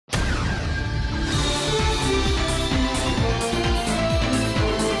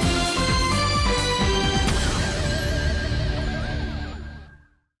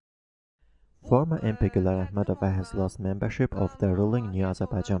Former MP Gular Ahmedova has lost membership of the ruling New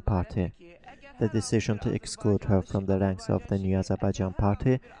Azerbaijan Party. The decision to exclude her from the ranks of the New Azerbaijan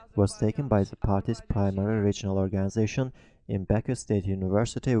Party was taken by the party's primary regional organization in Baku State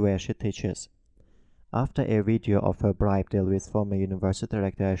University, where she teaches. After a video of her bribe deal with former university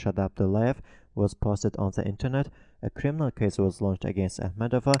rector Elshad Abdullayev was posted on the internet, a criminal case was launched against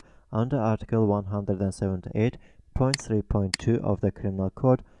Ahmedova under Article 178.3.2 of the Criminal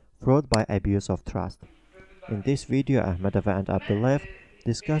Code, fraud by abuse of trust. In this video, Ahmedova and Abdullayev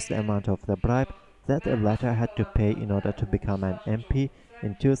discussed the amount of the bribe that the latter had to pay in order to become an MP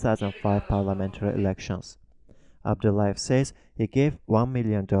in 2005 parliamentary elections. Abdullayev says he gave $1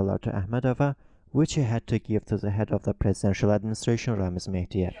 million to Ahmedova, which he had to give to the head of the presidential administration, Ramiz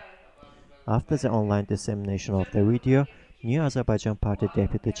Mehdiyev. After the online dissemination of the video, New Azerbaijan Party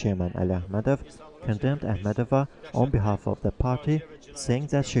Deputy Chairman Ali Ahmedov condemned Ahmedova on behalf of the party, saying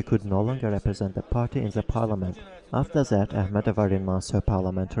that she could no longer represent the party in the parliament. After that, Ahmedova renounced her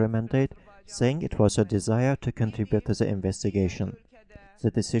parliamentary mandate, saying it was her desire to contribute to the investigation.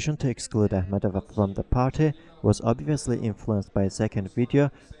 The decision to exclude Ahmedova from the party was obviously influenced by a second video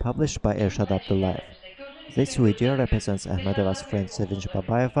published by Elshad Abdullayev. This video represents Ahmedova's friend Sevinch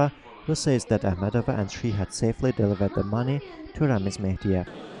Babayeva, who says that Ahmedova and she had safely delivered the money to Ramiz Mehdiyev.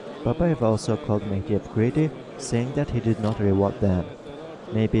 Babayeva also called Mehdiyev greedy, saying that he did not reward them.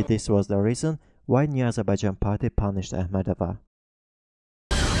 Maybe this was the reason why New Azerbaijan Party punished Ahmedova.